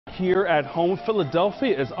here at home,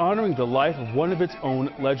 Philadelphia is honoring the life of one of its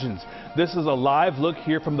own legends. This is a live look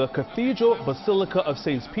here from the Cathedral, Basilica of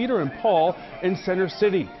St. Peter and Paul in Center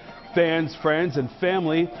City. Fans, friends, and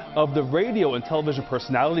family of the radio and television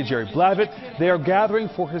personality Jerry Blavat, they are gathering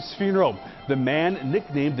for his funeral. The man,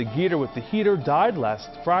 nicknamed the Geeter with the Heater, died last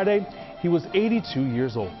Friday. He was 82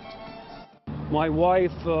 years old. My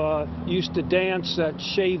wife used to dance at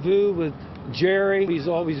Chez Vous with Jerry. He's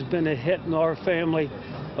always been a hit in our family.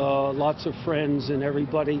 Lots of friends and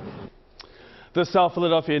everybody. The South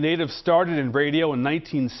Philadelphia native started in radio in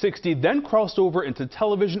 1960, then crossed over into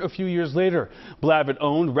television a few years later. Blavat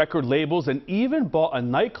owned record labels and even bought a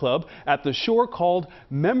nightclub at the shore called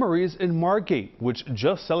Memories in Margate, which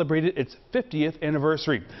just celebrated its 50th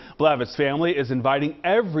anniversary. Blavat's family is inviting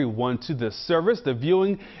everyone to this service. The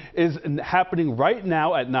viewing is happening right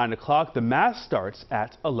now at 9 o'clock. The Mass starts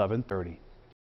at 11:30.